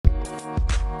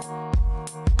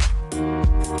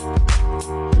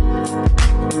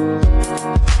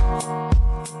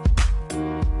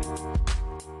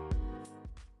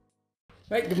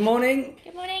Good morning.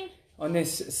 Good morning. On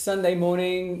this Sunday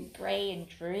morning. Grey and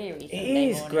dreary Sunday It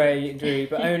is morning. grey and dreary,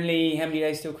 but only how many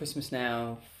days till Christmas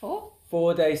now? 4?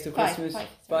 4 days till Five, Christmas. five,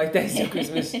 5 days till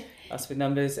Christmas. Us with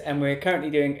numbers. And we're currently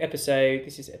doing this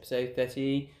is episode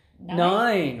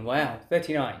 39. Wow,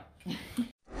 39.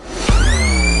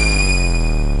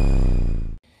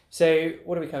 So,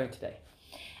 what are we covering today?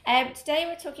 Today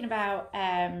we're talking about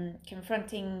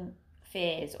confronting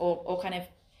fears or kind of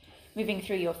moving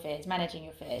through your fears, managing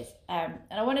your fears. And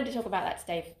I wanted to talk about that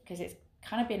today because it's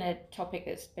kind of been a topic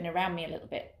that's been around me a little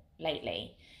bit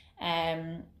lately.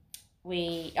 It's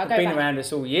been around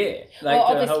us all year. Well,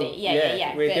 obviously,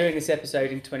 yeah. We're doing this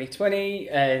episode in 2020,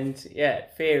 and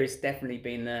fear has definitely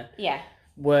been the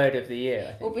word of the year,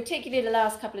 I think. Well, particularly the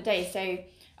last couple of days. So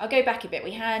I'll go back a bit.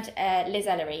 We had Liz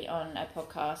Ellery on a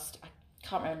podcast. I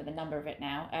can't remember the number of it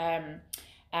now.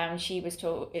 She was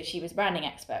a branding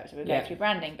expert, so we're going through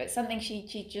branding. But something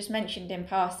she just mentioned in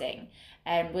passing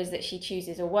was that she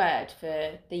chooses a word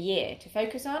for the year to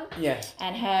focus on. Yes.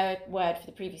 And her word for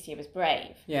the previous year was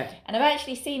brave. Yeah. And I've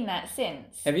actually seen that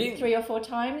since. Have you? 3 or 4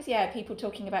 times. Yeah, people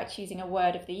talking about choosing a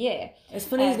word of the year. It's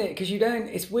funny, isn't it? Because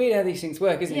it's weird how these things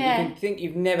work, isn't it? You can think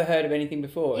you've never heard of anything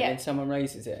before, and then someone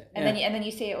raises it. And then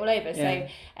you see it all over.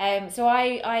 Yeah. So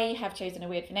I have chosen a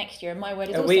word for next year, and my word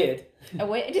is a weird. A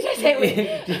word? Did I say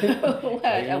weird?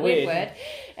 A weird word.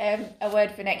 A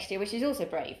word for next year, which is also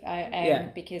brave.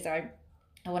 Because I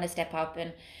want to step up,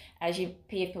 and as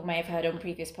people may have heard on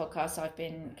previous podcasts, I've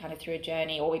been kind of through a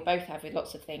journey, or we both have, with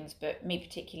lots of things, but me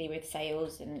particularly with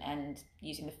sales and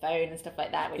using the phone and stuff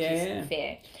like that, which is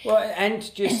fear. Well, and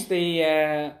just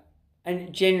and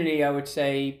generally I would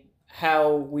say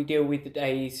how we deal with the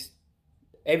days,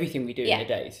 everything we do in the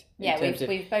days.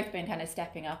 We've both been kind of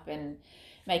stepping up and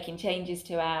making changes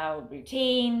to our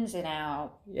routines and our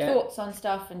thoughts on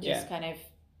stuff, and just kind of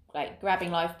like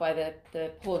grabbing life by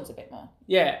the horns a bit more.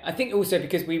 Yeah, I think also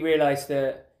because we realised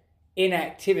that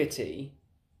inactivity,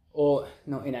 or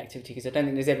not inactivity, because I don't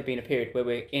think there's ever been a period where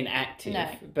we're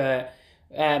inactive, but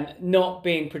not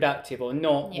being productive or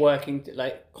not working,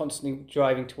 like constantly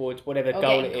driving towards whatever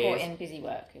goal it is. Or getting caught in busy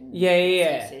work.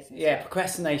 And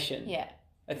procrastination. Yeah.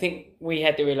 I think we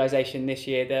had the realisation this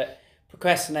year that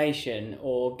procrastination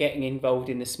or getting involved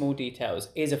in the small details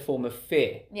is a form of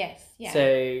fear. Yes, yeah.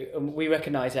 So we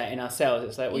recognise that in ourselves.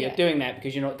 It's like, you're doing that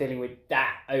because you're not dealing with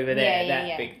that over there,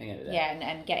 that big thing over there. Yeah,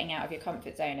 and getting out of your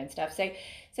comfort zone and stuff. So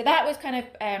that was kind of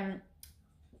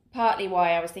partly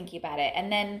why I was thinking about it.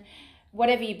 And then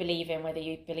whatever you believe in, whether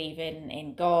you believe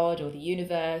in God or the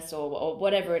universe or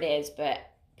whatever it is, but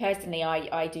personally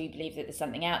I do believe that there's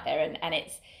something out there, and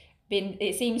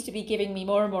it seems to be giving me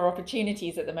more and more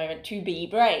opportunities at the moment to be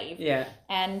brave. Yeah.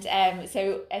 And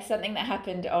so something that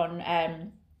happened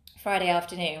on Friday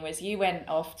afternoon was you went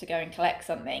off to go and collect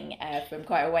something from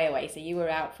quite a way away. So you were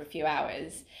out for a few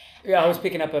hours. Yeah, I was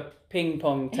picking up a ping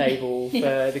pong table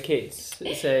for the kids.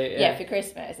 So for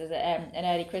Christmas as an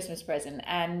early Christmas present,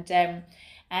 and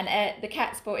the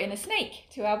cats brought in a snake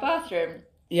to our bathroom.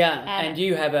 Yeah, and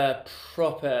you have a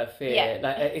proper fear. Yeah.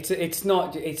 Like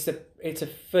it's a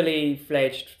fully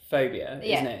fledged phobia,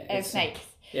 isn't it? Of snakes.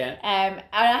 Yeah. And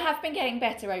I have been getting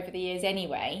better over the years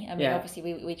anyway. I mean, obviously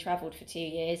we travelled for 2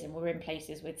 years and we were in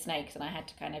places with snakes, and I had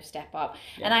to kind of step up.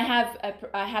 Yeah. And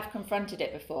I have confronted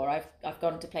it before. I've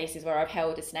gone to places where I've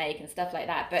held a snake and stuff like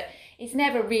that, but it's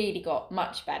never really got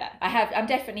much better. I'm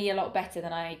definitely a lot better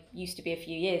than I used to be a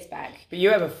few years back. But you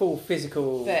have a full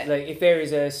physical, like if there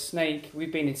is a snake,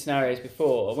 we've been in scenarios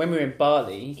before. When we were in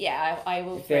Bali, I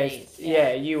will freeze.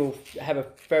 You will have a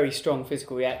very strong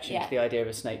physical reaction to the idea of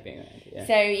a snake being around. Yeah.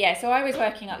 So I was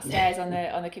working upstairs on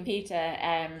the computer,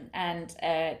 and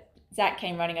Zach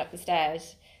came running up the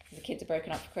stairs because the kids are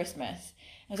broken up for Christmas.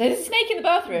 I was like, there's a snake in the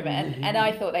bathroom, and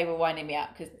I thought they were winding me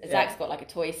up because Zach's got like a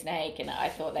toy snake, and I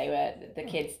thought the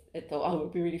kids thought, it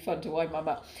would be really fun to wind mum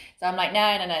up. So I'm like,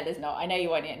 no, there's not. I know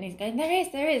you're winding it, and he's going, there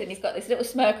is, and he's got this little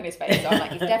smirk on his face. So I'm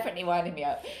like, he's definitely winding me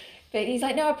up. But he's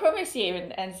like, no, I promise you.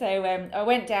 And so I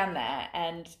went down there,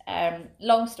 and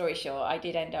long story short, I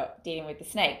did end up dealing with the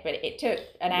snake, but it took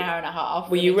an hour and a half.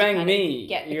 Well, you rang me.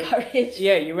 Get the courage.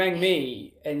 Yeah, you rang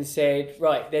me and said,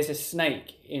 right, there's a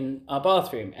snake in our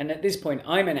bathroom. And at this point,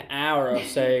 I'm an hour or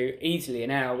so, easily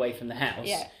an hour away from the house.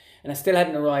 Yeah. And I still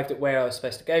hadn't arrived at where I was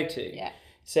supposed to go to. Yeah.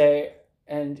 So,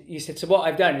 and you said, so what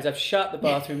I've done is I've shut the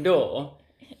bathroom door,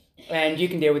 and you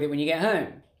can deal with it when you get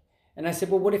home. And I said,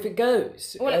 well, what if it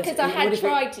goes? Well, because I had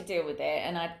tried to deal with it,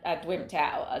 and I'd wimped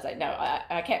out. I was like, no,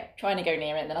 I kept trying to go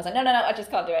near it, and then I was like, no, I just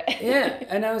can't do it. Yeah,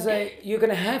 and I was like, you're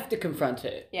going to have to confront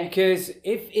it. Yeah. Because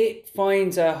if it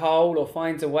finds a hole or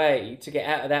finds a way to get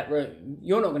out of that room,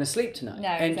 you're not going to sleep tonight. No,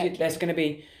 and exactly. that's going to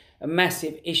be a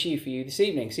massive issue for you this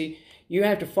evening. So you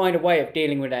have to find a way of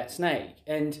dealing with that snake.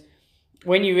 And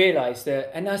when you realise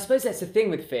that, and I suppose that's the thing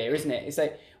with fear, isn't it? It's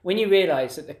like when you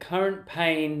realise that the current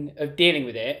pain of dealing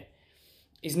with it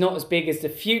is not as big as the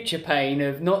future pain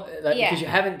of not, like, because you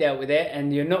haven't dealt with it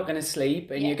and you're not going to sleep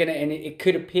and you're going to, and it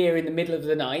could appear in the middle of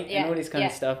the night and all this kind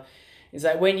of stuff. It's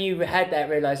like when you had that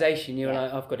realisation, you're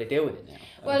like, I've got to deal with it now.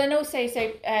 Well, and also,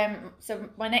 so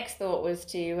my next thought was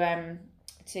to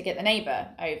get the neighbour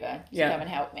over to come and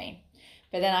help me.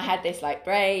 But then I had this like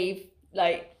brave,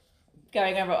 like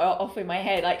going over off in my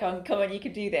head, like, come on, you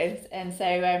can do this. And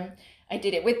so I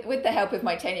did it with the help of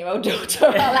my 10-year-old daughter,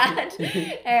 I'll add.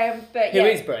 But Who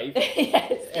is brave.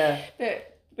 Yes.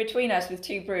 But between us with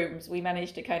 2 brooms, we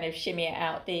managed to kind of shimmy it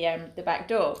out the back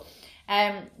door.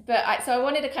 So I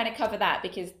wanted to kind of cover that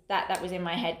because that was in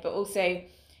my head. But also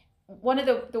one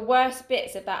of the worst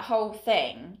bits of that whole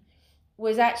thing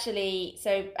was actually,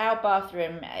 so our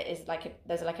bathroom is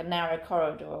there's like a narrow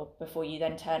corridor before you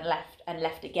then turn left and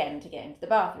left again to get into the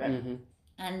bathroom. Mm-hmm.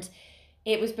 And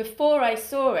it was before I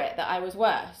saw it that I was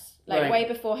worse, way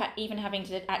before even having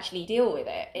to actually deal with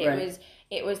it.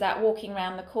 It was that walking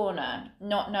around the corner,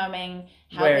 not knowing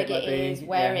how big it is,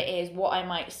 where it is, what I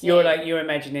might see. You're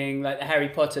imagining like the Harry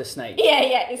Potter snake.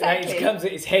 Yeah, exactly.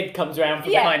 His head comes around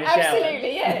from behind the shower.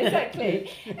 Absolutely, yeah,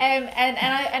 exactly.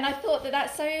 And I thought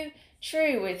that's so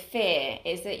true with fear,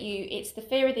 is that it's the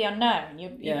fear of the unknown.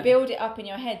 You build it up in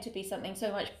your head to be something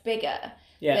so much bigger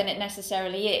than it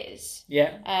necessarily is.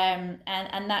 Yeah. And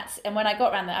when I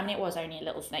got around that, I mean, it was only a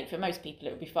little snake. For most people,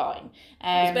 it would be fine.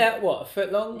 It's about what, a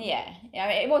foot long? Yeah. I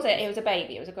mean, it was a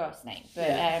baby. It was a grass snake.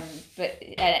 But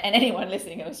and anyone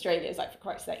listening in Australia is like, for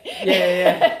Christ's sake.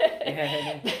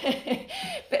 Yeah.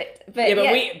 But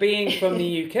we, being from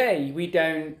the UK, we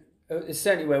don't.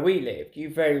 Certainly where we lived, you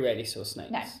very rarely saw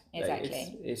snakes. No,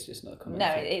 exactly. It's just not common. No,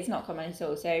 it's not common at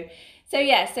all. So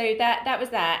that was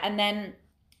that. And then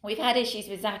we've had issues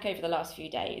with Zach over the last few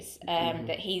days,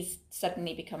 that he's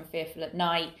suddenly become fearful at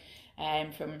night,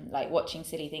 from like watching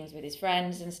silly things with his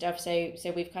friends and stuff. So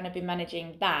we've kind of been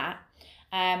managing that.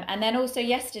 And then also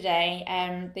yesterday,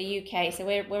 the UK, so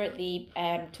we're at the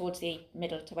towards the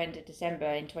middle to end of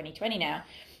December in 2020 now.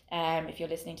 If you're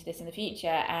listening to this in the future,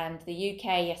 and the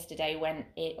UK yesterday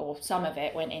some of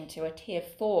it went into a tier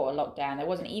 4 lockdown. There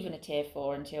wasn't even a tier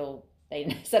 4 until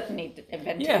they suddenly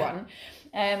invented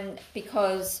one,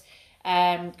 because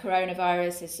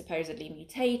coronavirus has supposedly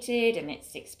mutated and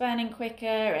it's expanding quicker,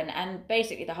 and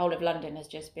basically the whole of London has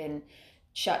just been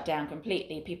shut down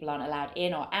completely. People aren't allowed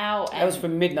in or out. That was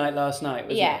from midnight last night,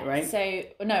 wasn't it? Right.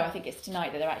 So no, I think it's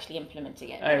tonight that they're actually implementing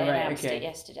it. They announced it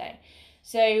yesterday.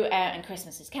 So, and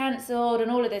Christmas is cancelled and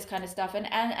all of this kind of stuff.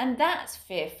 And that's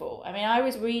fearful. I mean, I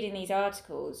was reading these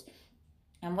articles,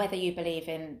 and whether you believe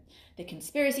in the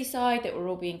conspiracy side, that we're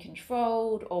all being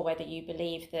controlled, or whether you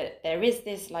believe that there is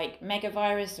this like mega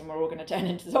virus and we're all going to turn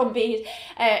into zombies,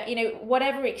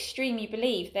 whatever extreme you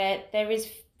believe, there is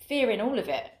fear in all of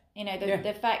it.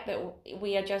 The fact that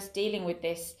we are just dealing with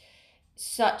this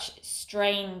such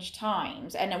strange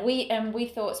times. And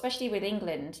we thought, especially with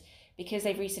England, because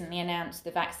they've recently announced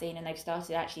the vaccine and they've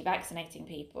started actually vaccinating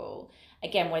people,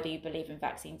 again, whether you believe in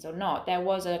vaccines or not, there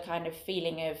was a kind of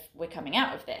feeling of we're coming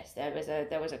out of this. There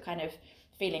was a kind of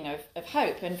feeling of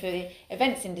hope. And for the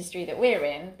events industry that we're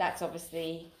in, that's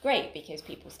obviously great because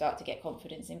people start to get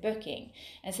confidence in booking.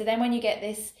 And so then when you get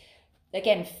this,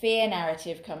 again, fear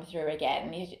narrative come through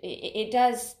again, it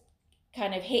does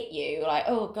kind of hit you like,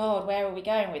 oh God, where are we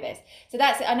going with this? So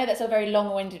I know that's a very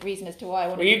long-winded reason as to why I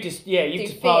want to. Well, you've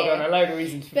just piled on a load of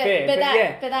reasons for fear.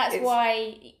 But that's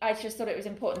why I just thought it was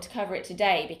important to cover it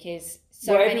today, because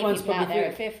many people out there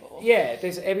are fearful. Yeah,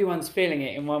 everyone's feeling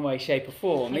it in one way, shape, or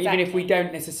form. Exactly. Even if we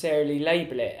don't necessarily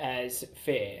label it as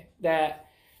fear, that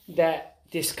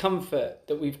discomfort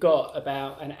that we've got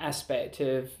about an aspect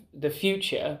of the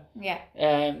future,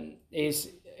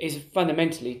 is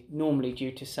fundamentally normally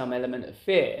due to some element of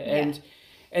fear.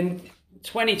 And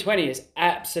 2020 has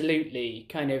absolutely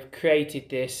kind of created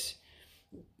this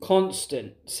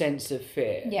constant sense of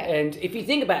fear. And if you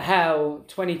think about how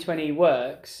 2020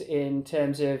 works in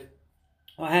terms of,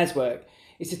 or has worked,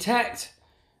 it's attacked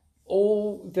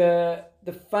all the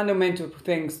fundamental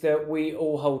things that we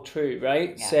all hold true,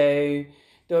 right? So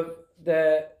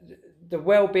the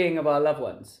well-being of our loved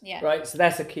ones, right? So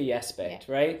that's a key aspect,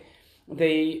 right?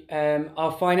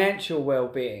 Our financial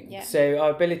well-being, so our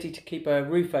ability to keep a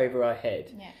roof over our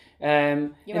head,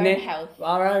 your own health,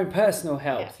 our own personal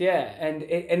health,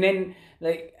 and then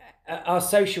like our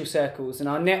social circles and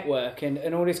our network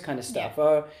and all this kind of stuff,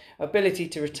 our ability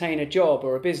to retain a job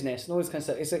or a business and all this kind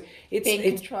of stuff. It's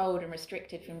being controlled and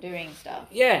restricted from doing stuff.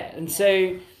 And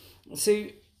so So,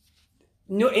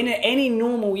 in any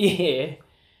normal year,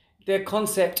 the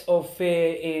concept of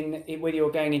fear in whether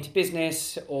you're going into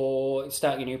business or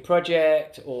starting a new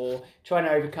project or trying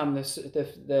to overcome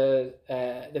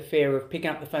the fear of picking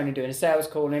up the phone and doing a sales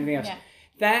call and everything else,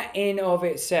 that in of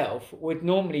itself would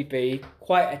normally be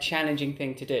quite a challenging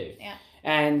thing to do. Yeah.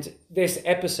 And this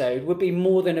episode would be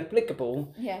more than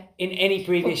applicable in any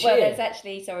previous year. Well, there's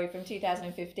actually, from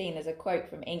 2015, there's a quote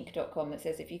from Inc.com that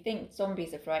says, if you think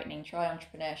zombies are frightening, try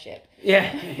entrepreneurship.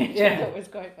 Yeah, Which I thought was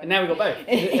quite funny. And now we've got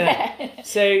both.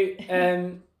 So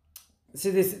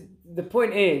the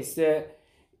point is that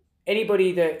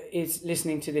anybody that is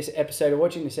listening to this episode or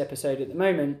watching this episode at the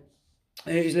moment,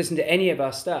 who's listened to any of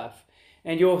our stuff,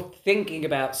 and you're thinking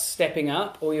about stepping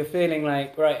up, or you're feeling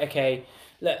like, right, okay,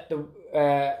 look,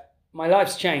 my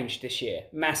life's changed this year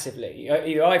massively.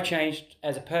 Either I've changed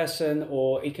as a person,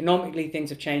 or economically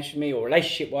things have changed for me, or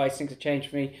relationship-wise things have changed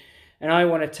for me, and I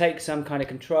want to take some kind of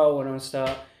control and I want to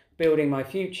start building my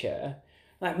future.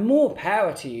 Like, more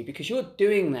power to you, because you're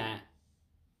doing that.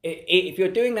 If you're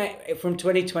doing that from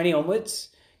 2020 onwards,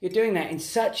 you're doing that in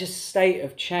such a state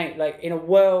of change, like in a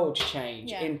world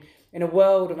change, in a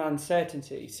world of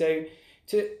uncertainty.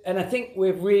 And I think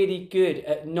we're really good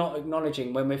at not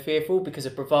acknowledging when we're fearful because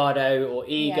of bravado or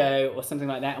ego or something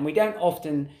like that. And we don't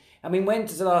often, when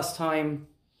does the last time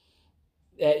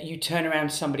you turn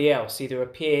around to somebody else, either a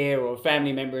peer or a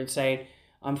family member, and say,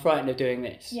 I'm frightened of doing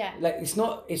this? Yeah. Like, it's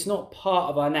not part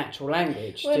of our natural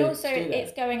language. Well, also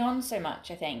it's going on so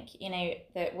much, I think,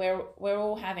 that we're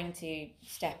all having to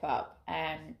step up,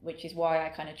 which is why I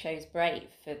kind of chose Brave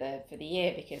for the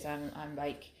year, because I'm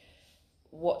like,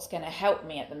 what's going to help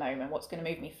me at the moment? What's going to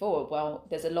move me forward? Well,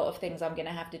 there's a lot of things I'm going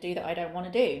to have to do that I don't want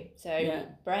to do. So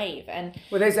Brave. And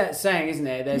well, there's that saying, isn't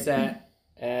there? There's that,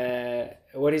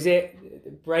 what is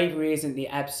it? Bravery isn't the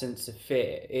absence of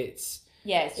fear. It's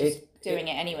just doing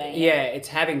it anyway. Yeah, it's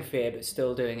having fear, but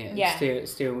still doing it. Yeah.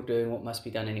 Still doing what must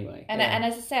be done anyway. And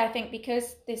as I say, I think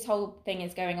because this whole thing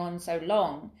is going on so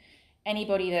long,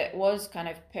 anybody that was kind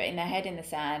of putting their head in the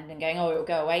sand and going, oh, it'll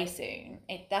go away soon,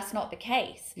 that's not the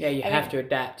case. Yeah, you have to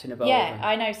adapt and evolve. Yeah,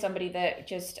 I know somebody that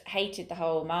just hated the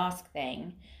whole mask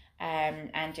thing,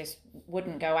 and just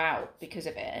wouldn't go out because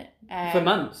of it. For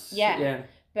months. Yeah.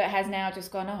 But has now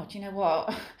just gone, oh, do you know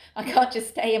what? I can't just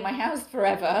stay in my house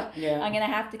forever. Yeah. I'm going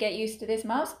to have to get used to this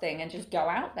mask thing and just go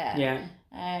out there. Yeah.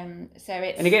 So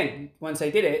it's... And again, once they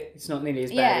did it, it's not nearly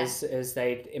as bad as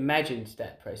they'd imagined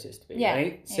that process to be,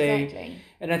 right? So, exactly.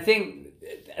 And I think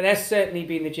that's certainly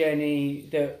been the journey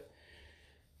that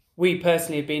we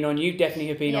personally have been on. You definitely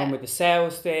have been on with the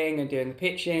sales thing and doing the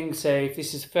pitching. So if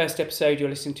this is the first episode you're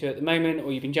listening to at the moment,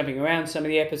 or you've been jumping around some of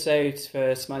the episodes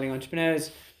for Smiling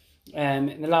Entrepreneurs,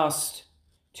 in the last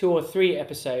 2 or 3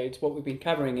 episodes, what we've been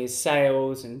covering is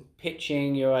sales and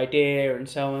pitching your idea and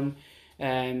so on.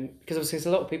 Because obviously there's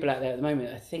a lot of people out there at the moment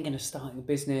that are thinking of starting a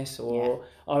business or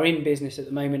are in business at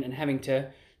the moment and having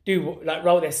to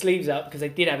roll their sleeves up because they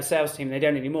did have a sales team and they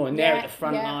don't anymore, and they're at the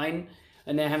front line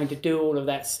and they're having to do all of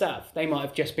that stuff. They might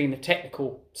have just been the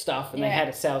technical stuff and they had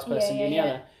a salesperson doing the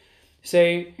other. So,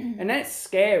 and that's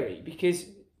scary, because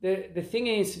the thing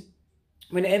is,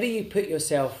 whenever you put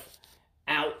yourself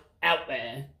out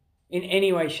there in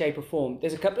any way, shape or form,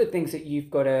 there's a couple of things that you've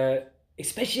got to,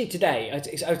 especially today,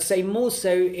 I would say more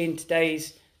so in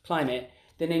today's climate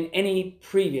than in any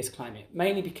previous climate,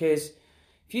 mainly because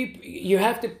if you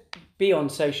have to be on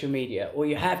social media, or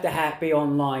you have to be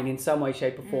online in some way,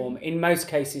 shape or form, in most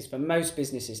cases for most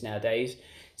businesses nowadays,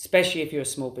 especially if you're a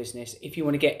small business, if you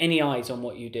want to get any eyes on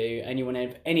what you do and you want to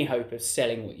have any hope of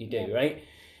selling what you do, right?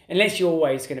 Unless you're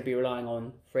always going to be relying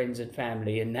on friends and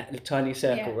family in that tiny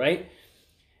circle, right?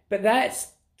 But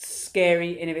that's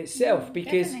scary in of itself,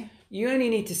 because you only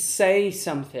need to say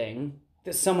something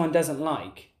that someone doesn't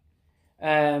like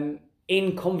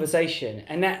in conversation,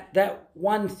 and that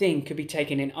one thing could be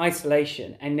taken in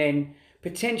isolation, and then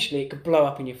potentially it could blow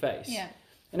up in your face. Yeah.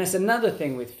 And that's another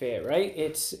thing with fear, right?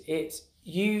 It's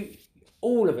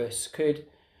all of us could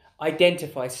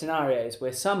identify scenarios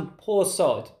where some poor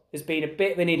sod has been a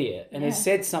bit of an idiot and has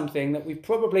said something that we've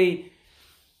probably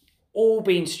all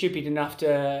been stupid enough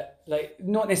to, like,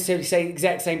 not necessarily say the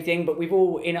exact same thing, but we've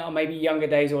all, in our maybe younger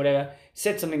days or whatever,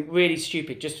 said something really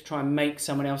stupid just to try and make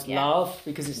someone else laugh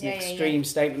because it's an extreme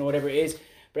statement or whatever it is,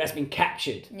 but that's been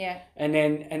captured. Yeah. And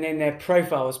then their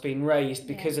profile has been raised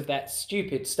because of that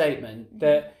stupid statement.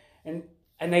 That and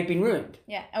and they've been ruined.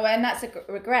 Yeah, and that's a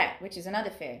regret, which is another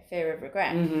fear of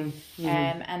regret. And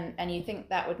you think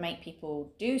that would make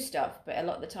people do stuff, but a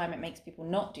lot of the time it makes people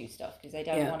not do stuff because they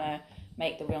don't want to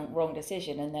make the wrong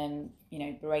decision and then, you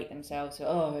know, berate themselves. So,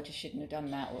 oh, I just shouldn't have done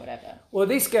that or whatever. Well,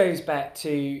 this goes back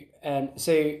to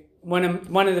so one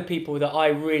of the people that I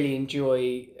really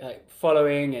enjoy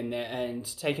following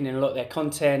and taking in a lot of their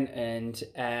content and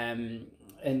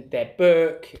their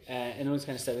book and all this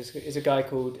kind of stuff is a guy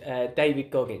called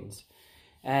David Goggins,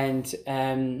 and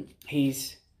I'm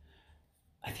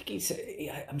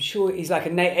sure he's like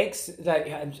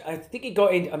I think he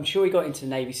got in. I'm sure he got into the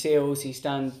Navy SEALs. He's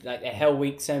done like the Hell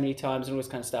Week so many times and all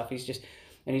this kind of stuff. He's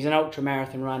an ultra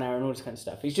marathon runner and all this kind of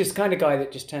stuff. He's just the kind of guy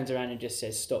that just turns around and just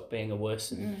says, "Stop being a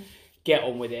wuss and get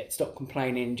on with it. Stop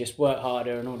complaining. Just work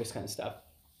harder and all this kind of stuff."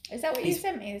 Is that what you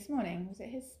sent me this morning? Was it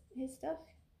his stuff?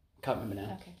 Can't remember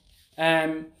now.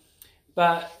 Okay.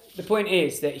 But the point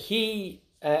is that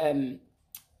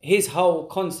his whole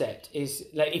concept is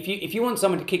like if you want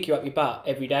someone to kick you up your butt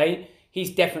every day, he's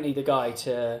definitely the guy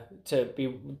to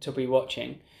be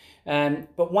watching.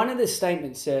 But one of the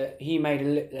statements that he made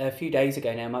a few days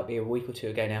ago now, might be a week or two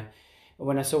ago now,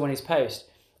 when I saw one of his posts,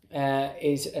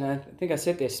 is, and I think I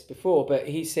said this before, but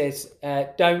he says,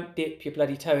 "Don't dip your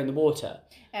bloody toe in the water."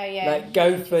 Oh yeah. Like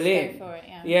go full in. Go for it,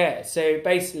 yeah. Yeah. So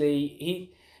basically,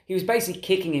 he was basically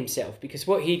kicking himself because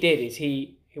what he did is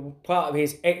he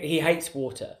hates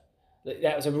water.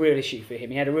 That was a real issue for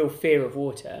him. He had a real fear of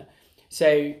water.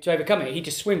 So to overcome it, he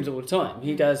just swims all the time.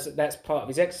 That's part of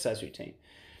his exercise routine.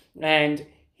 And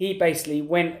he basically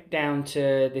went down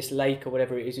to this lake or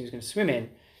whatever it is he was going to swim in,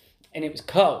 and it was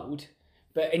cold,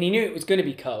 and he knew it was going to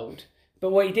be cold.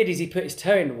 But what he did is he put his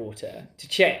toe in the water to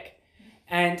check.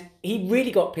 And he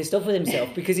really got pissed off with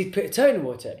himself because he'd put a toe in the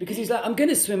water. Because he's like, I'm going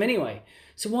to swim anyway.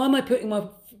 So why am I putting my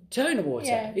toe in the water?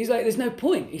 Yeah. He's like, there's no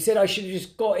point. He said, I should have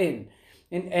just got in.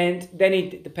 And then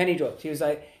the penny dropped. He was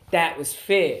like, that was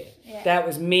fear. Yeah. That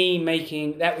was me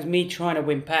trying to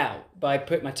wimp out by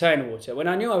putting my toe in the water when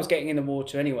I knew I was getting in the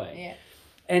water anyway. Yeah.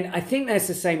 And I think that's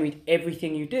the same with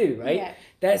everything you do, right? Yeah.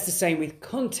 That's the same with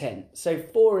content. So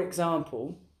for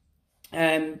example,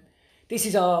 this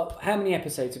is how many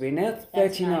episodes are we in now?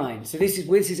 39. So this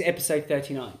is episode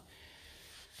 39.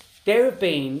 There have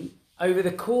been, over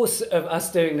the course of us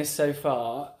doing this so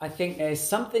far, I think there's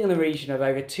something in the region of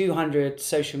over 200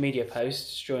 social media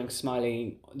posts during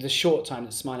the short time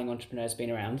that Smiling Entrepreneur's been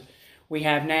around. We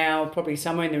have now probably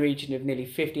somewhere in the region of nearly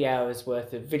 50 hours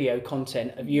worth of video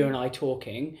content of you and I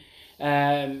talking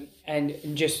and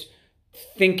just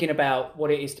thinking about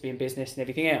what it is to be in business and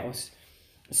everything else.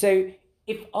 So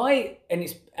and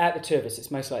it's at the two of us,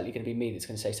 it's most likely going to be me that's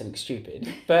going to say something stupid,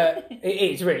 but it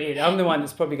is really, I'm the one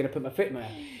that's probably going to put my foot in my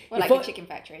mouth. Well, the Chicken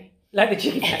Factory. Like the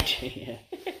Chicken Factory,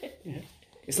 yeah.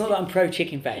 It's not that I'm pro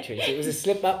Chicken Factories. It was a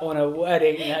slip up on a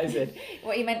wording. That was it.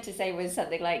 What you meant to say was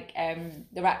something like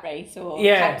the Rat Race or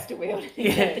Hamster Wheel.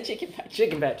 The Chicken Factory.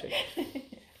 Chicken Factory.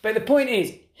 But the point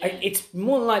is, it's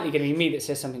more likely going to be me that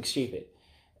says something stupid.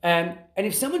 And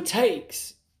if someone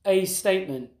takes a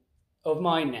statement of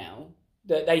mine now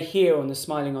that they hear on the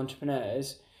Smiling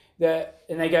Entrepreneurs, and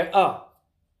they go, oh,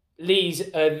 Lee's,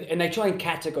 and they try and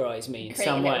categorise me in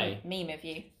some way. Meme of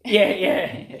you.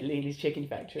 Yeah, Lee's Chicken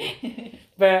Factory.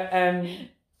 But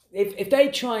if they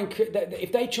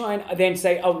try and then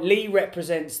say, oh, Lee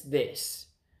represents this,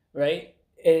 right?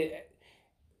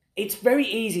 It's very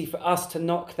easy for us to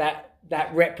knock that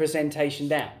representation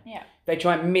down. Yeah. They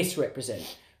try and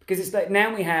misrepresent, because it's like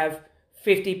now we have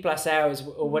 50 plus hours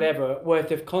or whatever worth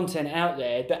of content out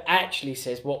there that actually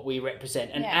says what we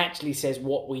represent and actually says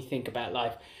what we think about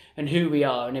life and who we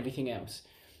are and everything else.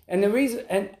 And the reason,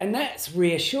 and that's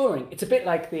reassuring. It's a bit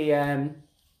like the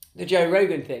Joe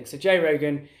Rogan thing. So Joe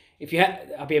Rogan,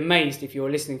 I'd be amazed if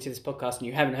you're listening to this podcast and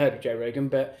you haven't heard of Joe Rogan,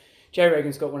 but Joe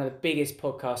Rogan's got one of the biggest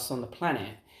podcasts on the planet,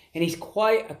 and he's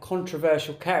quite a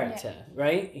controversial character,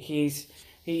 right? He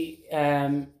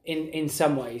in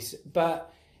some ways,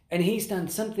 and he's done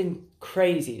something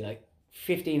crazy like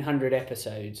 1,500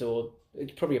 episodes, or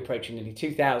it's probably approaching nearly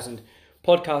 2,000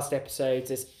 podcast episodes.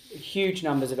 There's huge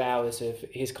numbers of hours of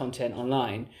his content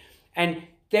online. And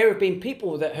there have been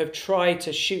people that have tried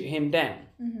to shoot him down,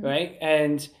 right?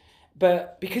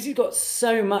 But because he's got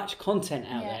so much content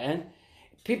out there,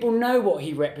 people know what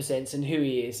he represents and who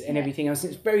he is and everything else.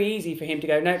 And it's very easy for him to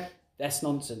go, no, that's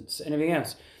nonsense and everything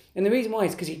else. And the reason why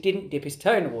is because he didn't dip his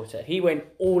toe in the water. He went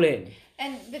all in.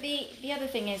 But the other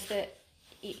thing is that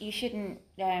you shouldn't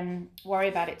worry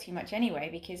about it too much anyway,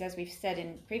 because as we've said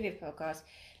in previous podcasts,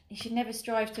 you should never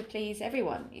strive to please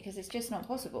everyone, because it's just not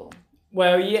possible.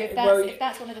 Well, yeah. If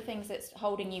that's one of the things that's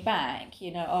holding you back,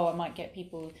 I might get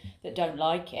people that don't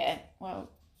like it. Well,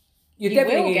 you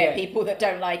will get people that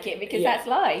don't like it because that's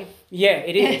life. Yeah,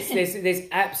 it is. There's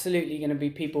absolutely going to be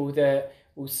people that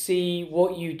will see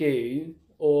what you do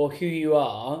or who you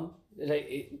are,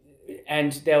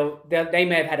 and they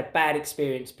may have had a bad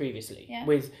experience previously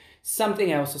with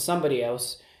something else or somebody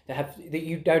else that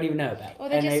you don't even know about,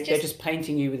 they're just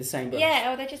painting you with the same brush.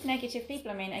 Yeah, or they're just negative people.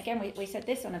 I mean, again, we said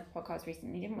this on a podcast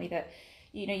recently, didn't we? That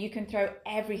you can throw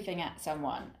everything at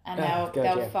someone and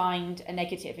they'll find a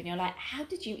negative, and you're like, how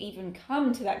did you even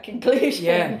come to that conclusion?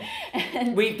 Yeah,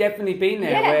 and we've definitely been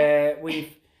there where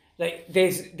we've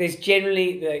there's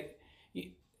generally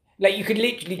you could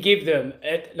literally give them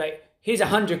here's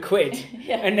 100 quid,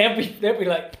 and they'll be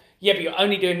like, yeah, but you're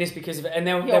only doing this because of it, and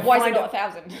they'll why is it not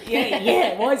 1,000?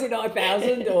 Yeah, why is it not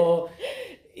 1,000? Or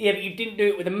yeah, but you didn't do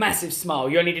it with a massive smile.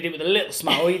 You only did it with a little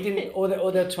smile, or you didn't, or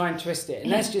they'll try and twist it,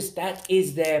 and that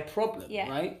is their problem,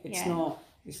 right? It's not.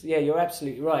 You're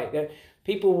absolutely right.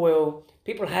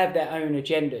 People have their own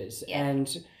agendas,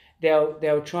 and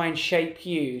they'll try and shape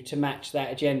you to match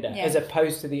that agenda, as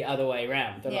opposed to the other way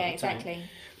around. Exactly.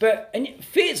 But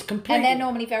fear's completely, and they're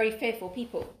normally very fearful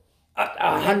people.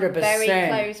 100%. Very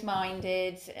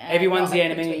close-minded. Everyone's the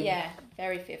enemy.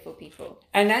 Very fearful people.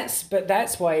 And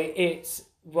that's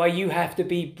why you have to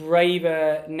be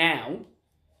braver now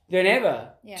than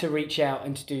ever to reach out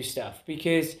and to do stuff,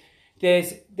 because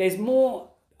there's more.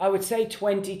 I would say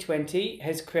 2020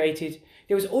 has created.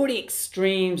 There was already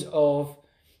extremes of,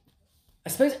 I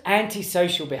suppose,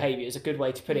 antisocial behaviour is a good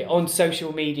way to put it, on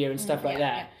social media and stuff like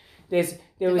that. Yeah.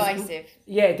 Divisive.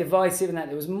 Divisive, and that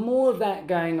there was more of that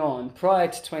going on prior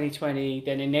to 2020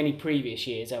 than in any previous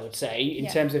years, I would say, in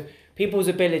terms of people's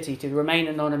ability to remain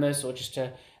anonymous or just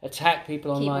to attack people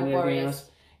online and everything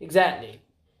else. Exactly.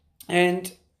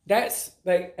 And that's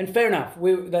and fair enough.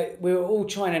 We were all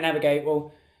trying to navigate,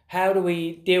 well, how do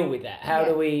we deal with that? How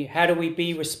do we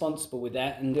be responsible with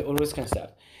that and all this kind of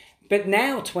stuff? But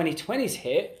now 2020's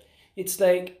hit, it's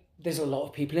like there's a lot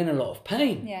of people in a lot of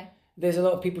pain. Yeah. There's a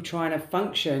lot of people trying to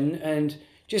function and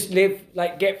just live,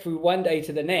 get through one day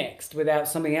to the next without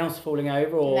something else falling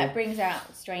over. Or and that brings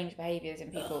out strange behaviours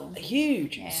in people.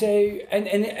 Huge. Yeah. So,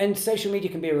 and social media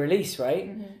can be a release, right?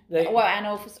 Mm-hmm. And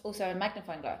also a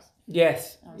magnifying glass.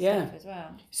 Yes. As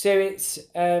well. So it's,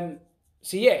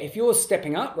 if you're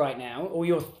stepping up right now, or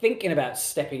you're thinking about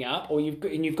stepping up, or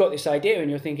you've got this idea and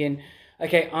you're thinking,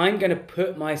 okay, I'm going to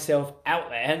put myself out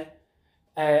there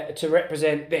to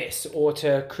represent this or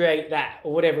to create that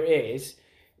or whatever it is,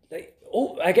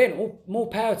 more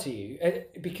power to you,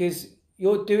 because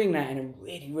you're doing that in a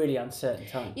really, really uncertain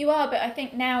time. You are, but I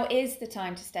think now is the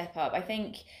time to step up. I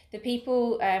think the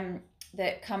people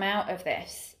that come out of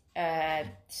this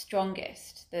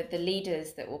strongest, the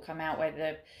leaders that will come out,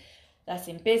 whether that's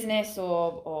in business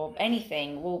or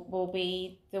anything, will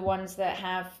be the ones that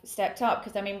have stepped up.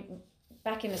 Because I mean,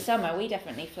 back in the summer, we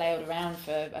definitely flailed around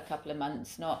for a couple of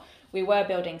months. We were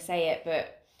building Say It,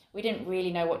 but we didn't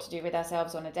really know what to do with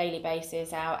ourselves on a daily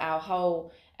basis. Our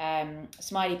whole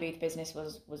Smiley Booth business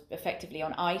was effectively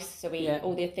on ice. So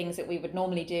all the things that we would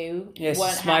normally do weren't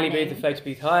Smiley happening. Booth, the photo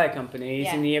booth hire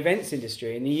companies in the events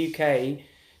industry in the UK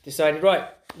decided,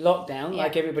 lockdown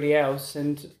like everybody else,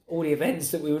 and all the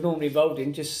events that we were normally involved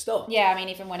in just stopped. Yeah, I mean,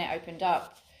 even when it opened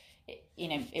up,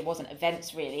 it wasn't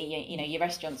events really. Your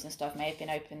restaurants and stuff may have been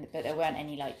open, but there weren't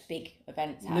any big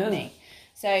events happening. No.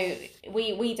 So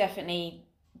we definitely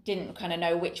didn't kind of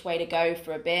know which way to go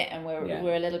for a bit, and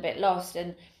we're a little bit lost.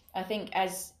 And I think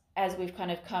as we've kind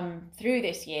of come through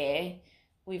this year,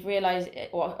 we've realised,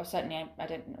 or certainly I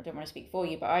don't want to speak for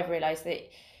you, but I've realised that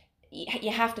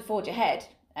you have to forge ahead,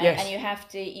 and you have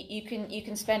to. You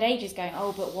can spend ages going,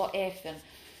 oh, but what if,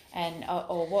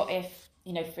 or what if.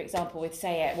 For example, with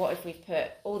Say It, what if we've put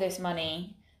all this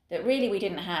money that really we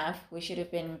didn't have? We should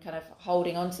have been kind of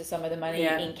holding on to some of the money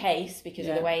in case, because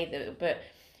of the way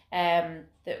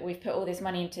that we've put all this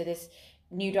money into this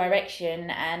new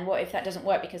direction. And what if that doesn't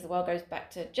work because the world goes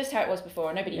back to just how it was before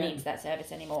and nobody needs that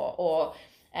service anymore? Or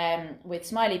with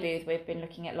Smiley Booth, we've been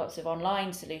looking at lots of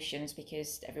online solutions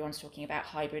because everyone's talking about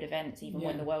hybrid events, even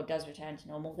when the world does return to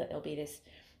normal, that there'll be this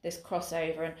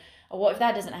crossover. And what if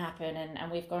that doesn't happen,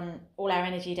 and we've gone all our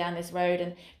energy down this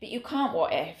road, but you can't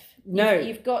what if.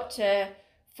 You've got to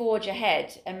forge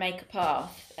ahead and make a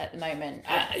path at the moment.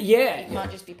 You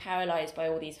can't just be paralysed by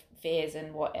all these fears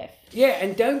and what if.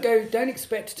 And don't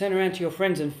expect to turn around to your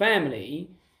friends and family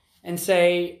and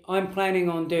say, I'm planning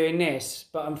on doing this,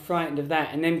 but I'm frightened of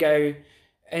that, and then go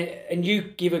and you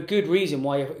give a good reason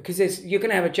why because you're going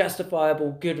to have a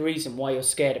justifiable good reason why you're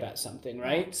scared about something,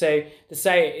 right? So the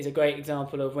Say It is a great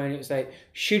example of when it was like,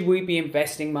 should we be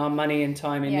investing our money and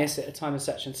time in this at a time of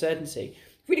such uncertainty?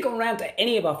 If we'd gone around to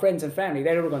any of our friends and family,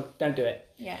 they'd all gone, don't do it.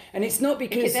 Yeah. And it's not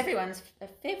because everyone's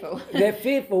fearful. They're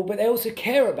fearful, but they also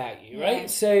care about you, right?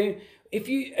 So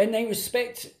and they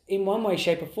respect in one way,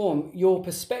 shape or form your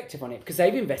perspective on it, because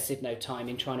they've invested no time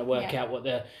in trying to work out what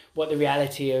the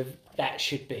reality of that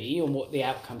should be and what the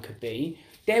outcome could be.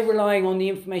 They're relying on the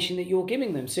information that you're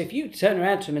giving them. So if you turn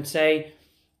around to them and say,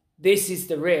 this is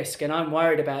the risk and I'm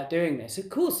worried about doing this, of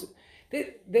course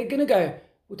they're going to go,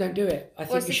 well, don't do it. I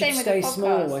think you should stay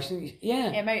small.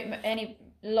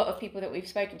 A lot of people that we've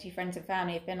spoken to, friends and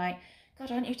family, have been like,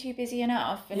 God, aren't you too busy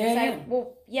enough? And it's like,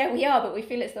 well, yeah, we are, but we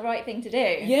feel it's the right thing to do.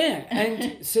 Yeah,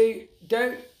 and so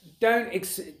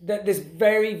there's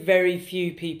very, very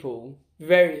few people,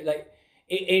 and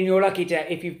you're lucky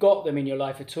to, if you've got them in your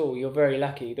life at all, you're very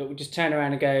lucky, that will just turn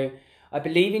around and go, I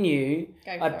believe in you,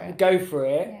 go for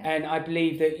it, and I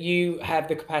believe that you have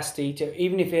the capacity to,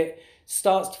 even if it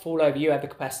starts to fall over, you have the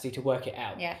capacity to work it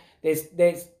out. Yeah.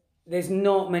 There's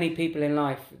not many people in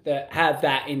life that have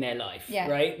that in their life,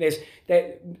 right?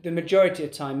 The majority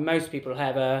of the time, most people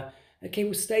have okay,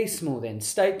 well, stay small then.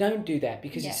 Don't do that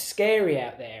because it's scary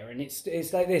out there, and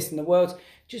it's like this, and the world's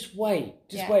just wait.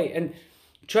 And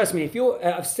trust me, if you're,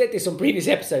 I've said this on previous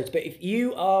episodes, but if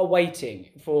you are waiting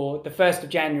for the 1st of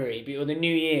January or the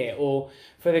new year, or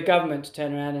for the government to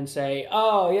turn around and say,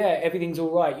 oh yeah, everything's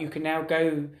all right, you can now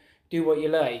go do what you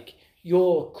like,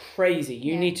 you're crazy.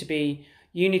 You need to be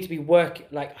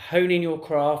honing your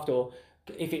craft, or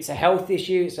if it's a health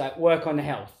issue, it's like work on the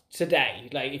health today.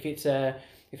 Like if it's a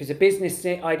business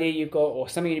idea you've got or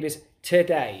something in your business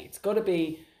today, it's got to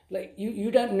be like you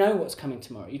don't know what's coming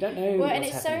tomorrow. You don't know. Well, and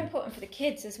it's happening. So important for the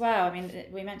kids as well. I mean,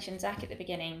 we mentioned Zach at the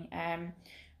beginning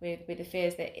with the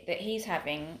fears that he's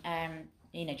having.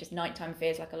 Just nighttime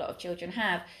fears like a lot of children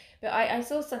have. But I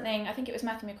saw something. I think it was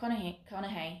Matthew McConaughey.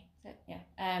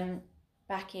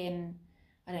 Back in,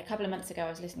 I don't know, a couple of months ago, I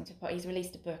was listening to, he's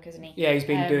released a book, hasn't he? Yeah, he's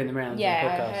been doing the rounds.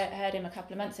 Yeah, I heard him a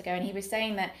couple of months ago, and he was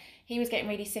saying that he was getting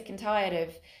really sick and tired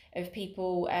of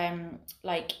people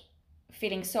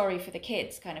feeling sorry for the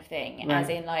kids, kind of thing, as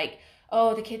in like,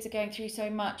 oh, the kids are going through so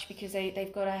much because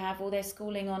they've got to have all their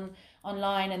schooling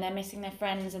online, and they're missing their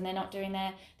friends, and they're not doing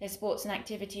their sports and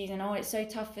activities, and oh, it's so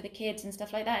tough for the kids and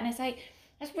stuff like that. And it's like,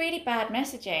 that's really bad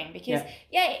messaging, because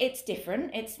it's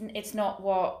different. It's not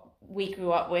what we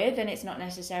grew up with, and it's not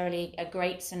necessarily a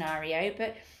great scenario,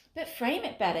 but frame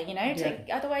it better,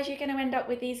 otherwise you're going to end up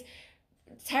with these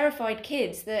terrified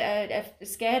kids that are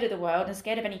scared of the world and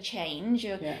scared of any change,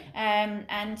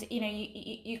 and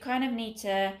you kind of need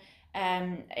to,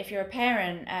 if you're a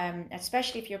parent,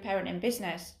 especially if you're a parent in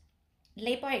business,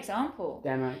 lead by example.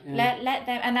 Damn right. Let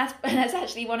them, and that's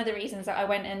actually one of the reasons that I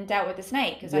went and dealt with the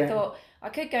snake, because I thought I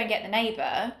could go and get the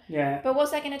neighbour. Yeah. But what's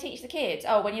that going to teach the kids?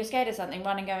 Oh, when you're scared of something,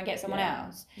 run and go and get someone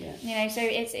else. Yeah. So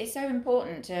it's so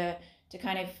important to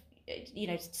kind of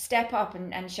step up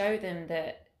and show them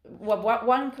that.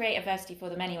 One, create adversity for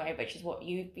them anyway, which is what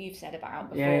you've said about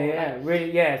before.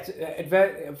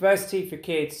 Adversity for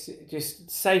kids, just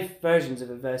safe versions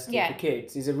of adversity for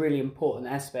kids, is a really important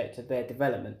aspect of their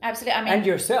development. Absolutely, I mean, and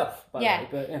yourself, by the way.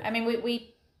 But, I mean,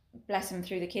 we bless them,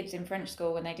 through the kids in French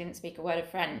school when they didn't speak a word of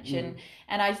French, and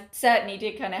I certainly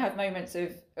did kind of have moments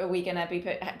of, are we going to be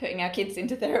putting our kids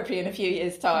into therapy in a few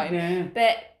years' time? Yeah.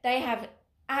 But they have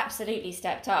absolutely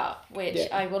stepped up, which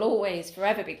I will always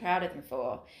forever be proud of them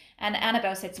for. And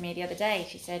Annabelle said to me the other day,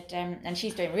 she said, and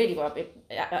she's doing really well,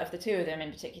 out of the two of them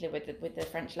in particular with the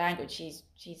French language,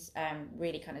 she's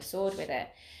really kind of soared with it.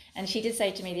 And she did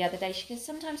say to me the other day, she goes,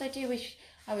 sometimes I do wish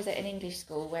I was at an English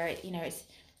school where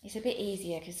it's a bit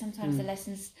easier, because sometimes the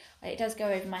lessons, it does go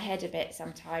over my head a bit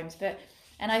sometimes,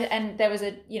 and there was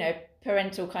a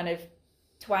parental kind of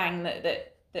twang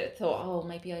that thought, oh,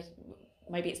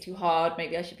 maybe it's too hard,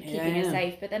 maybe I should be keeping her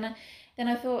safe. But then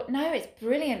I thought, no, it's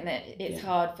brilliant that it's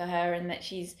hard for her, and that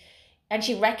she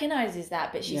recognises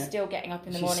that, but she's still getting up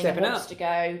in the morning and wants to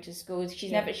go to school. She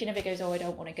never goes, oh, I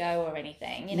don't want to go, or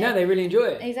anything. No, they really enjoy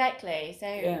it. Exactly. So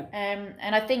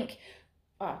and I think,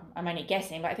 I'm only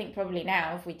guessing, but I think probably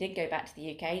now, if we did go back to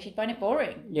the UK, she'd find it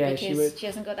boring. Yeah, because she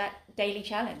hasn't got that daily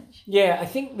challenge. Yeah, I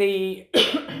think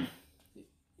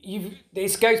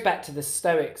this goes back to the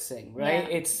Stoics thing, right?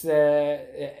 Yeah. It's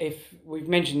if we've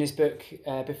mentioned this book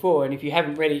before, and if you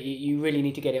haven't read it, you really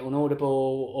need to get it on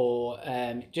Audible, or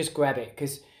just grab it,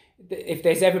 because if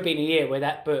there's ever been a year where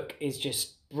that book is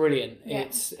just brilliant,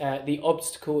 it's The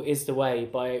Obstacle is the Way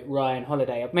by Ryan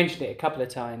Holiday. I've mentioned it a couple of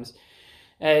times,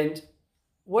 and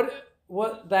what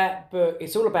what that book,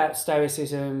 it's all about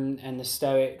Stoicism and the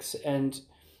Stoics,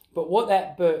 but what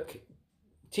that book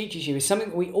teaches you is something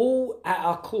that we all at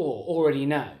our core already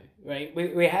know, right?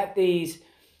 We have these,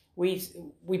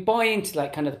 we buy into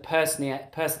like kind of the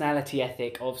personality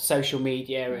ethic of social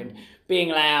media and being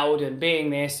loud and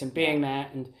being this and being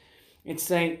that, and it's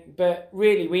like, but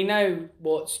really we know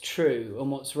what's true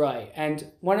and what's right. And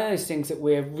one of those things that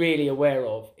we're really aware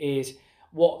of is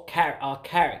what our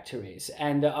character is,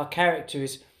 and that our character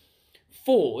is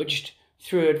forged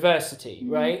through adversity,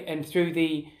 right? And through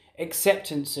the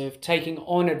acceptance of taking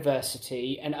on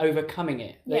adversity and overcoming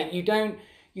it. That you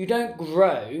don't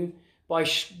grow by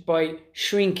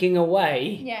shrinking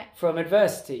away from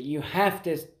adversity. You have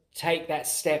to take that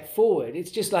step forward.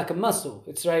 It's just like a muscle.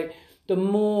 It's like the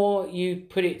more you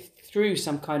put it through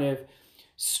some kind of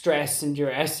stress and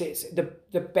duress, it's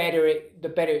the better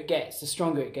it gets, the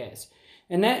stronger it gets.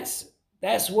 And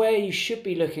that's where you should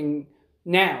be looking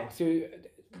now, through,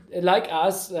 like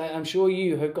us. I'm sure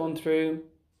you have gone through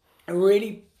a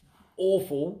really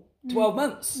awful 12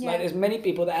 months. Like there's many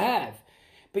people that have.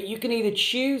 But you can either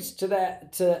choose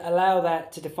to allow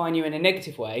that to define you in a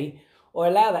negative way, or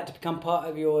allow that to become part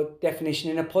of your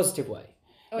definition in a positive way.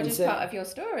 Or just part of your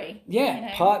story. Yeah, you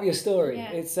know? Part of your story.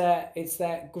 Yeah. It's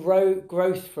that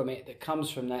growth from it that comes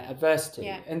from that adversity.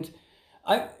 Yeah. And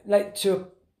I like to,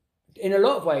 in a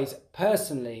lot of ways,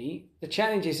 personally, the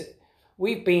challenge is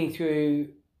we've been through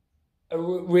a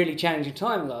really challenging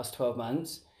time the last 12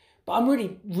 months, but I'm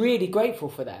really, really grateful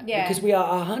for that. Yeah. Because we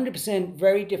are 100%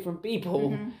 very different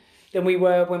people than we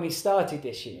were when we started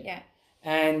this year. Yeah.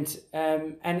 And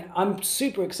I'm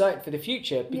super excited for the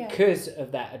future because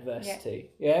of that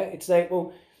adversity. Yeah. It's like,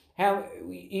 well, how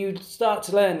you start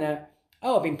to learn that,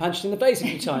 I've been punched in the face a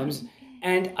few times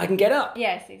and I can get up.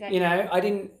 Yes, exactly. You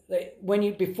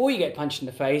know, before you get punched in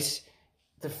the face,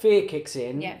 the fear kicks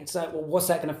in. Yeah. It's like, well, what's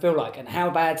that going to feel like? And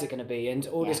how bad's it going to be? And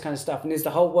all this kind of stuff. And is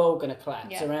the whole world going to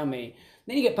collapse around me?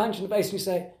 Then you get punched in the face and you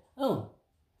say, oh,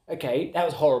 okay, that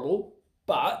was horrible,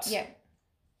 but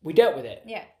we dealt with it.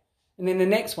 Yeah. And then the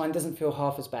next one doesn't feel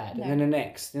half as bad. No. And then the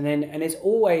next. And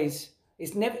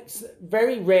it's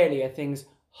very rarely are things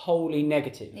wholly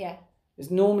negative. Yeah.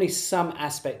 There's normally some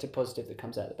aspect of positive that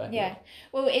comes out the back. Yeah.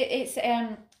 Well, it's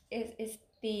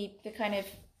the kind of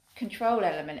control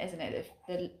element, isn't it?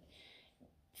 The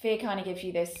fear kind of gives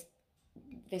you this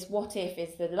what if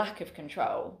is the lack of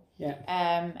control. Yeah.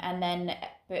 And then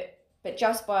but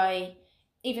just by,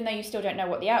 even though you still don't know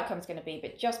what the outcome's going to be,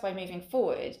 but just by moving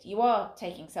forward, you are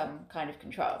taking some kind of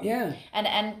control. Yeah. And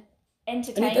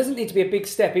entertaining. And it doesn't need to be a big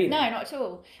step either. No, not at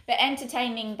all. But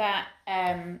entertaining that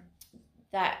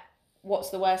that what's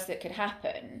the worst that could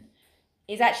happen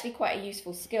is actually quite a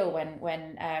useful skill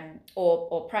when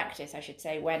or practice, I should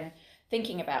say, when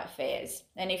thinking about fears.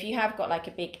 And if you have got like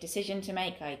a big decision to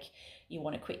make, like you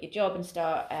want to quit your job and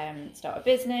start a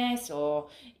business, or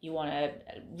you want to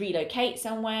relocate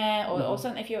somewhere, or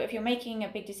something, if you're making a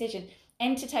big decision,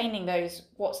 entertaining those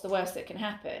what's the worst that can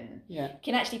happen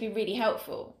can actually be really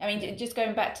helpful. I mean, just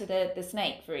going back to the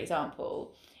snake, for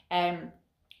example,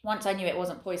 once I knew it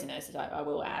wasn't poisonous, as I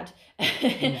will add,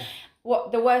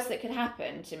 what the worst that could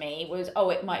happen to me was,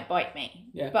 it might bite me,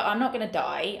 but I'm not going to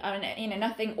die. I mean,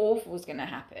 nothing awful is going to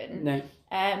happen. No.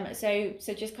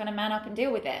 So just kind of man up and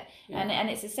deal with it. And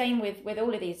it's the same with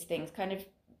all of these things. Kind of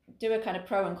do a kind of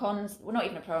pro and cons. Well, not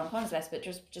even a pro and cons list, but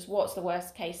just what's the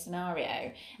worst case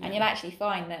scenario. And you'll actually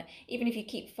find that even if you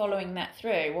keep following that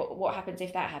through, what happens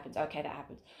if that happens? Okay, that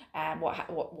happens.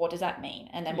 What does that mean?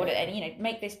 And then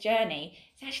make this journey.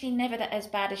 It's actually never as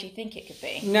bad as you think it could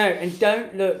be. No, and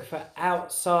don't look for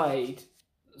outside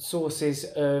sources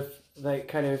of like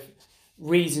kind of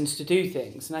reasons to do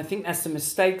things. And I think that's the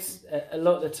mistakes a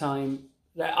lot of the time.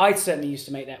 That I certainly used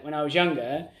to make that when I was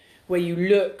younger, where you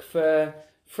look for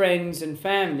friends and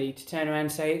family to turn around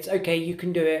and say, it's okay, you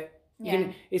can do it.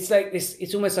 It's like this,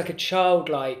 it's almost like a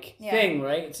childlike thing,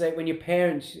 right? It's like when your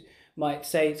parents might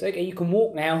say, it's okay, you can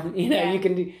walk now, you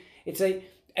can do, it's like,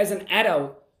 as an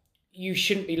adult, you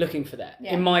shouldn't be looking for that,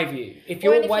 in my view. If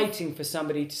you're waiting for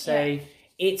somebody to say,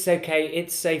 it's okay,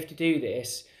 it's safe to do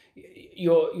this,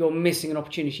 you're missing an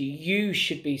opportunity. You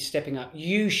should be stepping up.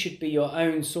 You should be your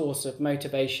own source of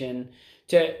motivation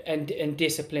and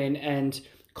discipline and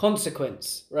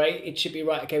consequence, right? It should be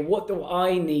right. Okay, what do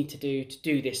I need to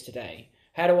do this today?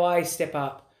 How do I step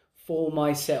up for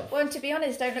myself? Well, and to be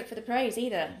honest, don't look for the praise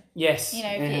either. Yes.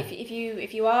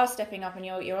 If you are stepping up and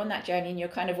you're on that journey and you're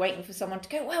kind of waiting for someone to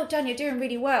go, well done, you're doing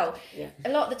really well. Yeah. A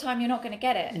lot of the time you're not going to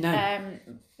get it. No.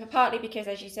 Partly because,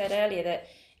 as you said earlier,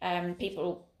 that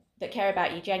people that care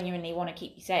about you genuinely want to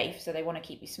keep you safe, so they want to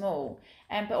keep you small.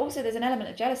 But also there's an element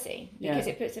of jealousy, because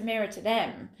it puts a mirror to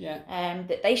them,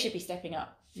 that they should be stepping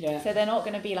up. Yeah. So they're not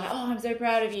going to be like, oh, I'm so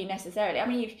proud of you necessarily. I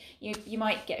mean, you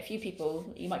might get a few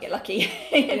people, you might get lucky.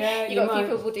 Yeah, you got a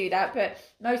few people do that, but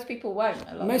most people won't.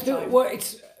 Most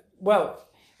people,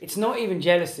 it's not even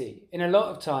jealousy. In a lot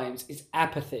of times, it's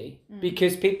apathy,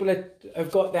 because people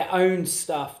have got their own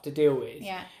stuff to deal with.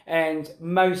 Yeah. And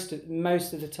most of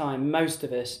the time, most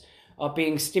of us are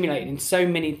being stimulated in so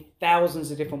many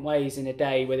thousands of different ways in a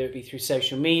day, whether it be through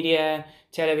social media,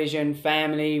 television,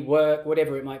 family, work,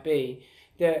 whatever it might be,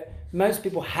 that most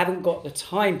people haven't got the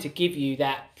time to give you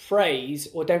that praise,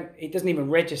 or it doesn't even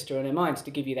register on their minds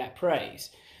to give you that praise.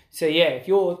 So yeah, if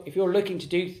you're looking to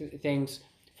do things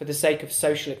for the sake of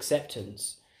social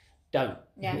acceptance, don't.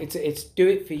 Yeah. It's do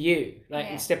it for you,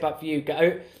 and step up for you.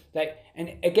 Go and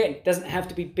again, it doesn't have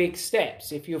to be big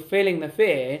steps. If you're feeling the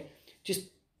fear, just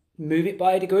move it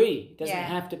by a degree. It doesn't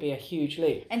have to be a huge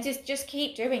leap. And just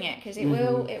keep doing it, because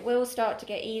it will start to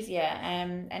get easier.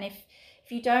 And if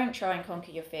you don't try and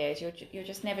conquer your fears, you're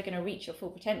just never going to reach your full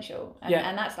potential.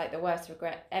 And that's like the worst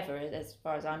regret ever, as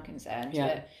far as I'm concerned. Yeah.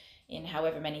 That in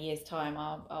however many years' time,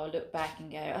 I'll look back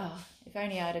and go, oh, if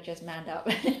only I'd have just manned up.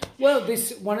 Well,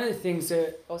 one of the things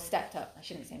that... Or stepped up. I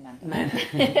shouldn't say manned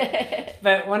up.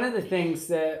 But one of the things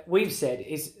that we've said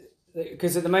is,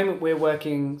 because at the moment we're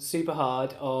working super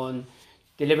hard on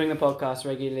delivering the podcast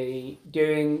regularly,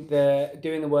 doing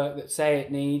the work that Say It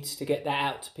needs to get that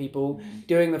out to people,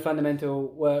 doing the fundamental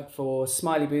work for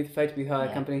Smiley Booth, Photo Booth Hire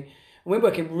Company. And we're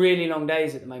working really long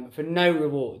days at the moment for no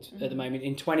reward at the moment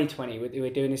in 2020.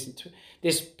 We're doing this,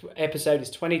 this episode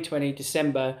is 2020,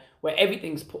 December, where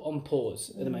everything's put on pause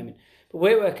at the moment. But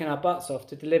we're working our butts off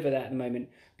to deliver that at the moment,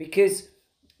 because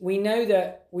we know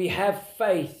that we have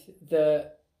faith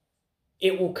that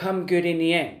it will come good in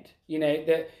the end. You know,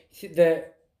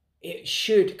 that it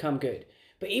should come good.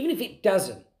 But even if it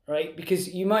doesn't, right?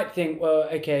 Because you might think, well,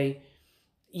 okay,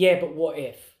 yeah, but what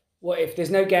if? What if there's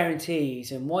no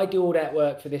guarantees, and why do all that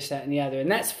work for this, that, and the other?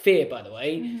 And that's fear, by the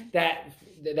way,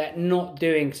 that not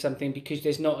doing something because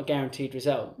there's not a guaranteed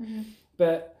result.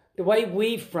 But the way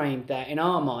we've framed that in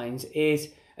our minds is,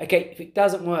 okay, if it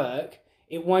doesn't work,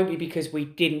 it won't be because we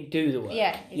didn't do the work.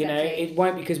 Yeah, exactly. You know, it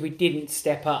won't be because we didn't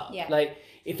step up. Yeah. Like,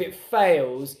 if it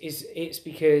fails, it's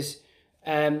because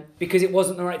it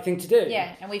wasn't the right thing to do.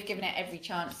 Yeah, and we've given it every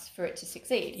chance for it to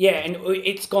succeed. Yeah, and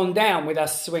it's gone down with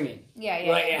us swinging. Yeah.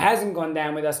 It hasn't gone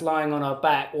down with us lying on our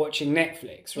back watching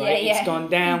Netflix, right? It's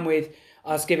gone down with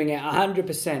us giving it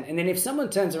 100%. And then if someone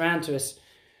turns around to us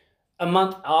a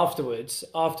month afterwards,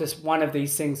 after one of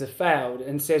these things have failed,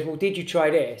 and says, well, did you try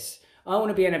this? I want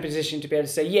to be in a position to be able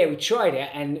to say, yeah, we tried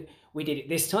it, and we did it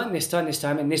this time,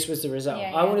 and this was the result.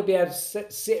 I want to be able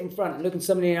to sit in front and look at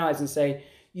somebody in the eyes and say,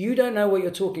 you don't know what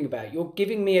you're talking about. You're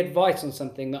giving me advice on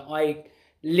something that I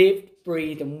lived,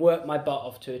 breathed, and worked my butt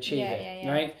off to achieve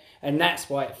right? And that's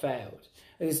why it failed.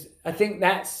 I think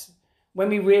that's, when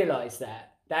we realise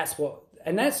that, I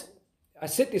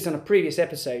said this on a previous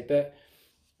episode, but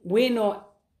we're not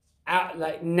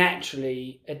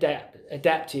naturally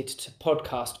adapted to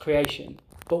podcast creation.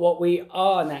 But what we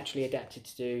are naturally adapted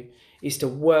to do is to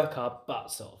work our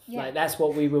butts off. Yeah. Like, that's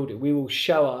what we will do. We will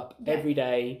show up every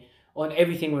day on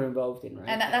everything we're involved in, right?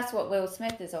 And that's what Will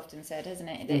Smith has often said, hasn't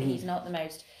it? That he's not the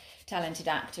most talented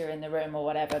actor in the room or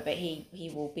whatever, but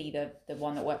he will be the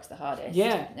one that works the hardest.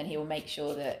 Yeah. And he will make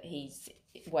sure that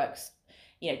works,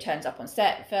 turns up on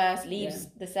set first, leaves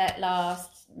the set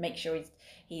last, make sure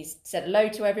he's said hello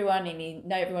to everyone,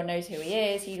 and everyone knows who he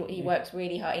is. He works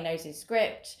really hard. He knows his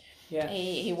script. Yeah.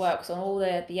 He works on all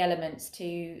the elements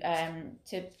to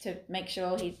make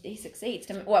sure he succeeds.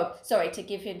 To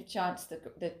give him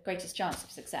the greatest chance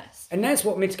of success. And that's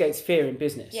what mitigates fear in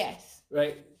business. Yes.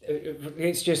 Right.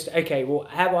 It's just, okay, well,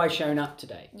 have I shown up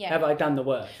today? Yeah. Have I done the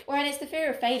work? Well, and it's the fear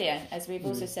of failure, as we've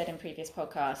also said in previous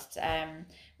podcasts,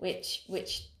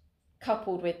 which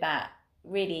coupled with that,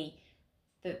 really,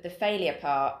 the failure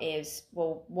part is,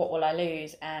 well, what will I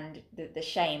lose, and the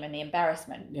shame and the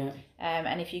embarrassment. Yeah.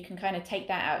 And if you can kind of take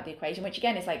that out of the equation, which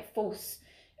again is like false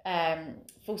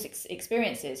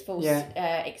experiences, false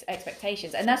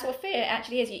expectations, and that's what fear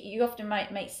actually is. You often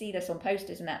might see this on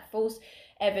posters, and that false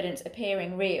evidence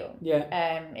appearing real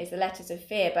is the letters of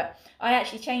fear. But I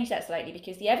actually changed that slightly,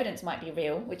 because the evidence might be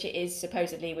real, which it is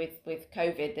supposedly with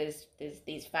COVID. There's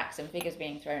these facts and figures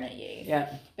being thrown at you.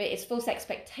 Yeah. But it's false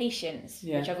expectations,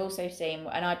 which I've also seen,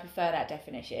 and I prefer that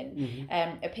definition,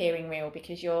 appearing real,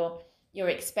 because you're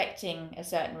expecting a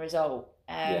certain result,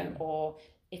 or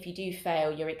if you do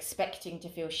fail, you're expecting to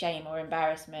feel shame or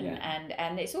embarrassment,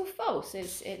 and it's all false.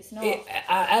 It's not.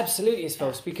 Absolutely, it's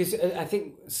false, because I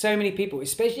think so many people,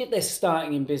 especially if they're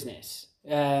starting in business,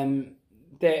 and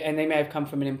they may have come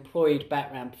from an employed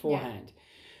background beforehand,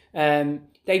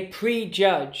 they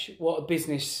prejudge what a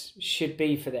business should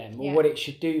be for them, or what it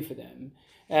should do for them,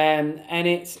 and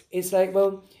it's like,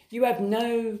 well, you have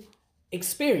no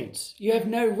experience, you have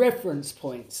no reference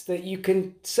points that you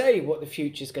can say what the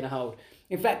future is going to hold.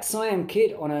 In fact, Siam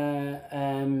Kidd,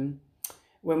 when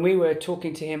we were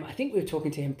talking to him, I think we were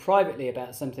talking to him privately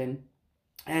about something,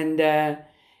 and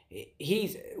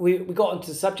we got onto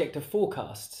the subject of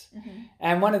forecasts.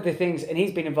 And one of the things, and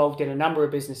he's been involved in a number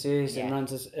of businesses and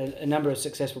runs a number of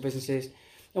successful businesses.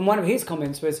 And one of his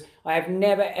comments was, I have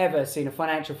never, ever seen a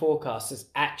financial forecast that's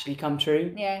actually come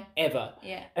true. Ever.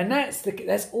 And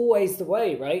that's always the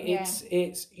way, right?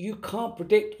 It's you can't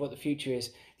predict what the future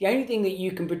is. The only thing that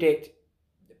you can predict,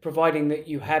 providing that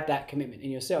you have that commitment in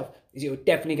yourself, is you're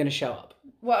definitely going to show up.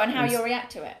 Well, and how you'll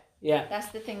react to it. Yeah. That's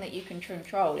the thing that you can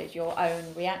control, is your own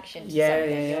reaction to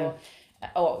something.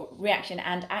 Or reaction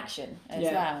and action as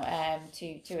well,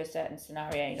 to a certain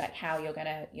scenario, like how you're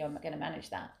gonna manage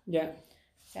that.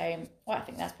 So, well, I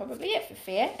think that's probably it for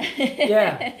fear.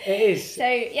 It is.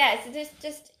 So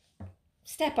just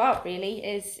step up, really.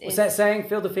 What's that saying?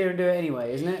 Feel the fear and do it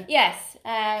anyway, isn't it? Yes.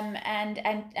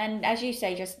 And as you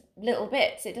say, just little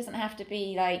bits. It doesn't have to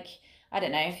be like, I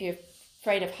don't know, if you're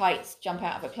afraid of heights, jump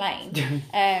out of a plane.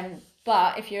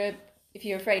 But if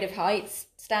you're afraid of heights,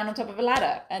 stand on top of a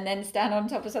ladder, and then stand on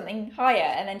top of something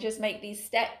higher, and then just make these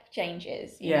step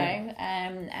changes, you know.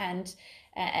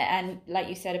 And like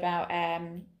you said about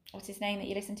what's his name that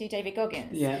you listen to, David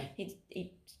Goggins. He's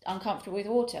uncomfortable with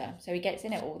water, so he gets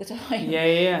in it all the time.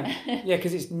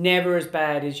 Because it's never as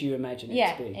bad as you imagine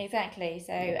it to be. Exactly.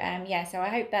 So so I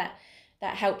hope that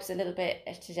helps a little bit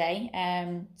today,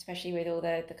 especially with all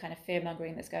the kind of fear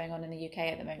mongering that's going on in the UK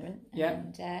at the moment.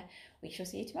 And we shall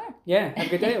see you tomorrow. Have a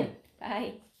good day.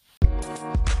 Bye.